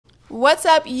What's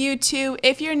up, YouTube?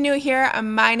 If you're new here,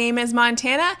 my name is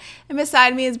Montana, and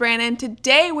beside me is Brandon.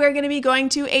 Today, we're going to be going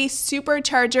to a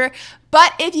Supercharger,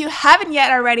 but if you haven't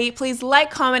yet already, please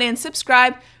like, comment, and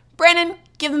subscribe. Brandon,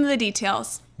 give them the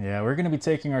details. Yeah, we're going to be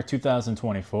taking our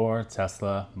 2024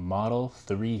 Tesla Model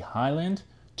 3 Highland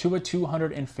to a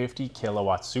 250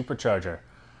 kilowatt supercharger.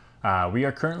 We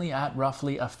are currently at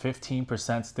roughly a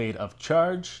 15% state of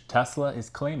charge. Tesla is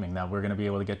claiming that we're going to be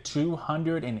able to get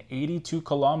 282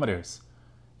 kilometers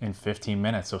in 15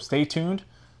 minutes. So stay tuned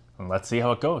and let's see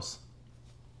how it goes.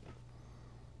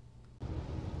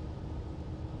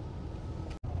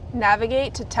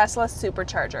 Navigate to Tesla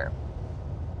Supercharger.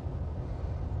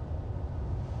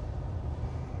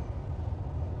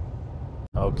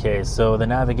 Okay, so the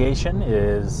navigation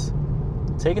is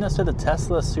taking us to the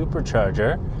Tesla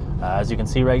Supercharger. As you can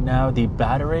see right now, the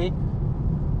battery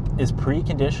is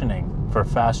preconditioning for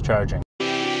fast charging.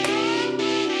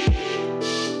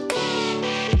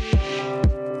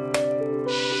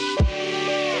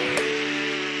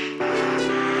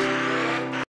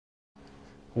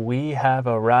 We have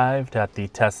arrived at the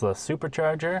Tesla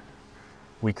Supercharger.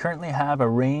 We currently have a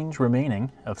range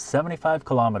remaining of 75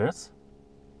 kilometers.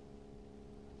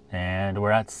 And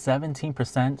we're at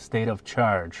 17% state of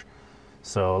charge.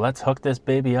 So let's hook this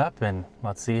baby up and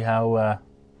let's see how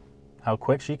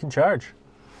quick she can charge.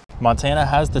 Montana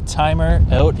has the timer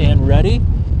out and ready.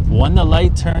 When the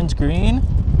light turns green,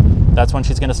 that's when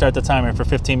she's going to start the timer for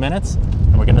 15 minutes.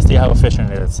 And we're going to see how efficient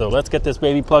it is. So let's get this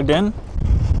baby plugged in.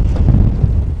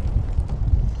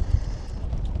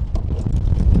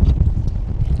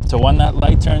 So when that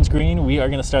light turns green, we are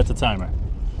going to start the timer.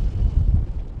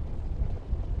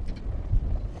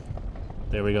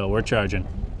 There we go, we're charging.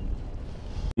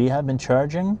 We have been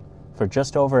charging for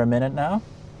just over a minute now.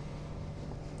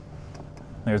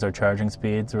 There's our charging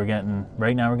speeds. Right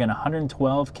now we're getting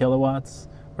 112 kilowatts.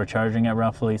 We're charging at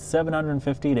roughly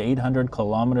 750 to 800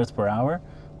 kilometers per hour.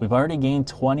 We've already gained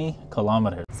 20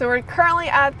 kilometers. So we're currently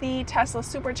at the Tesla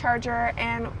Supercharger,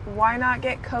 and why not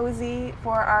get cozy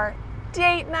for our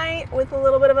date night with a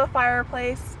little bit of a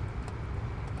fireplace?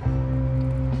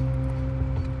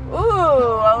 Ooh,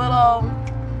 a little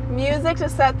music to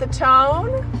set the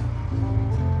tone.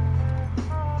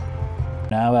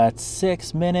 Now at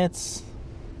 6 minutes,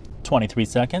 23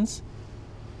 seconds.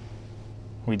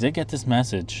 We did get this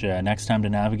message, next time to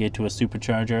navigate to a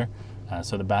supercharger,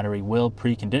 so the battery will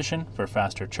precondition for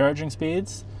faster charging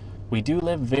speeds. We do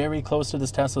live very close to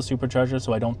this Tesla Supercharger,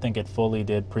 so I don't think it fully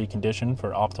did precondition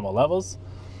for optimal levels,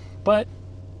 but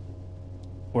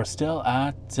we're still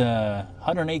at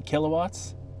 108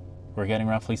 kilowatts. We're getting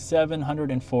roughly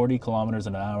 740 kilometers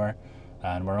an hour,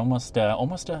 and we're almost at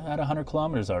 100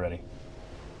 kilometers already.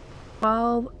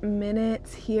 12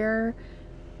 minutes here.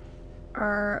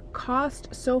 Our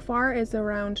cost so far is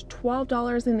around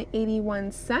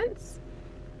 $12.81,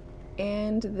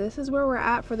 and this is where we're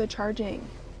at for the charging.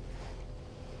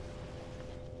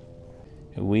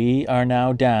 We are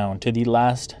now down to the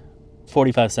last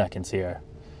 45 seconds here.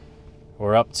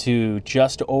 We're up to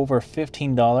just over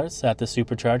 $15 at the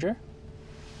Supercharger.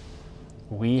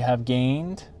 We have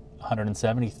gained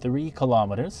 173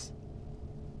 kilometers.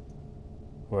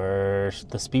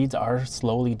 The speeds are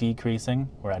slowly decreasing.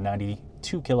 We're at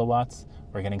 92 kilowatts.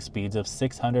 We're getting speeds of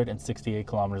 668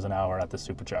 kilometers an hour at the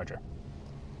Supercharger.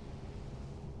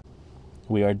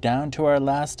 We are down to our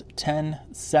last 10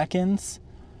 seconds.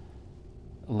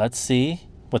 Let's see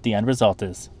what the end result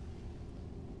is.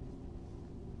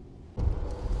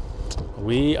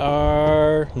 We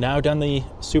are now done the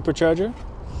Supercharger.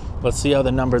 Let's see how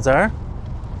the numbers are.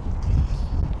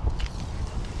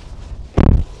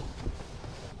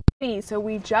 So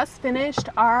we just finished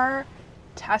our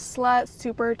Tesla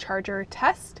Supercharger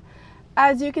test.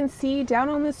 As you can see down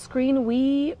on the screen,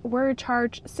 we were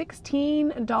charged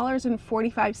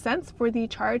 $16.45 for the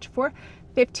charge for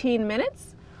 15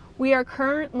 minutes. We are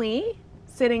currently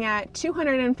sitting at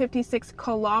 256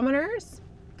 kilometers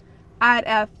at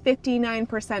a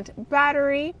 59%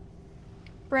 battery.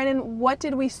 Brandon, what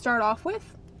did we start off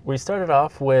with? We started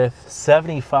off with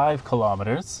 75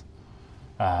 kilometers.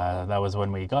 That was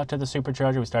when we got to the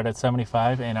Supercharger. We started at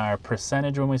 75, and our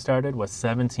percentage when we started was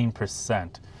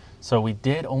 17%. So we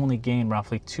did only gain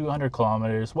roughly 200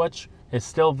 kilometers, which is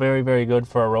still very, very good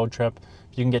for a road trip.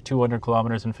 If you can get 200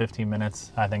 kilometers in 15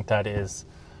 minutes, I think that is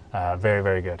very,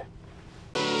 very good.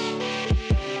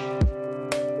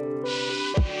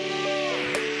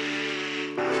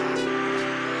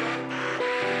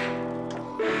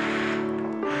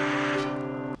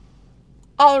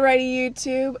 Alrighty,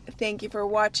 YouTube, thank you for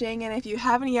watching, and if you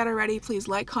haven't yet already, please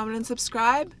like, comment, and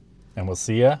subscribe. And we'll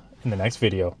see ya in the next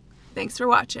video. Thanks for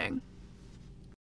watching.